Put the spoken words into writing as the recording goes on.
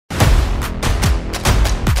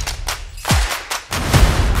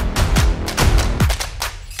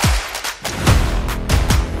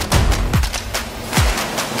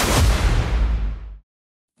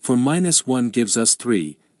For minus 1 gives us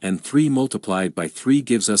 3, and 3 multiplied by 3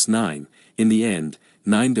 gives us 9, in the end,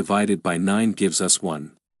 9 divided by 9 gives us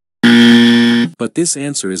 1. But this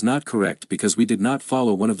answer is not correct because we did not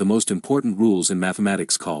follow one of the most important rules in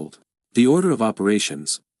mathematics called the order of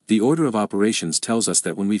operations. The order of operations tells us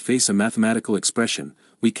that when we face a mathematical expression,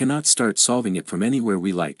 we cannot start solving it from anywhere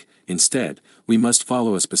we like. Instead, we must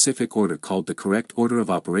follow a specific order called the correct order of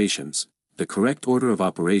operations. The correct order of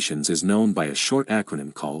operations is known by a short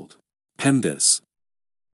acronym called PEMDAS.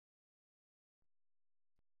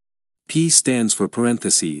 P stands for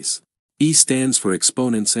parentheses. E stands for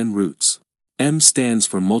exponents and roots. M stands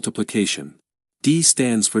for multiplication. D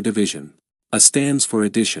stands for division. A stands for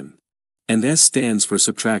addition. And S stands for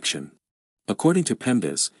subtraction. According to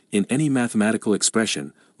PEMDAS, in any mathematical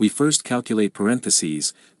expression, we first calculate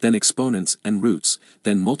parentheses, then exponents and roots,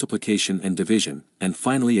 then multiplication and division, and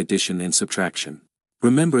finally addition and subtraction.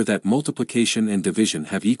 Remember that multiplication and division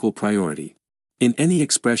have equal priority. In any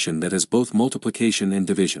expression that has both multiplication and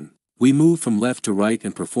division, we move from left to right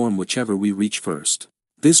and perform whichever we reach first.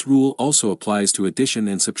 This rule also applies to addition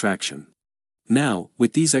and subtraction. Now,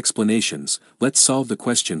 with these explanations, let's solve the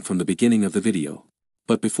question from the beginning of the video.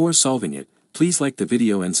 But before solving it, please like the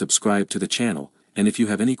video and subscribe to the channel, and if you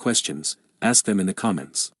have any questions, ask them in the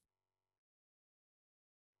comments.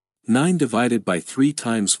 9 divided by 3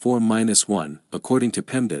 times 4 minus 1, according to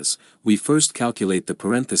PEMDAS, we first calculate the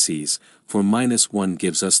parentheses, for minus 1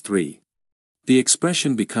 gives us 3. The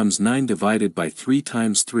expression becomes 9 divided by 3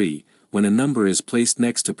 times 3, when a number is placed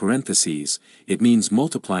next to parentheses, it means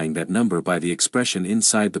multiplying that number by the expression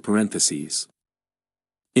inside the parentheses.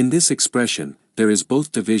 In this expression, there is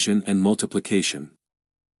both division and multiplication.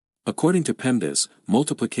 According to PEMDAS,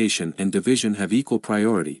 multiplication and division have equal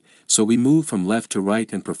priority, so we move from left to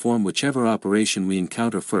right and perform whichever operation we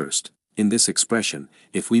encounter first. In this expression,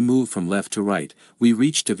 if we move from left to right, we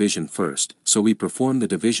reach division first, so we perform the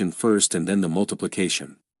division first and then the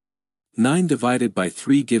multiplication. 9 divided by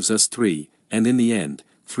 3 gives us 3, and in the end,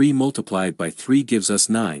 3 multiplied by 3 gives us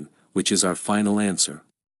 9, which is our final answer.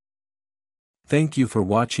 Thank you for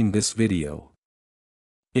watching this video.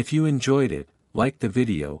 If you enjoyed it, like the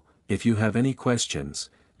video. If you have any questions,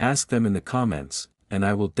 ask them in the comments, and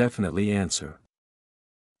I will definitely answer.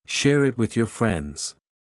 Share it with your friends.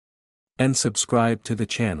 And subscribe to the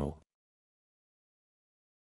channel.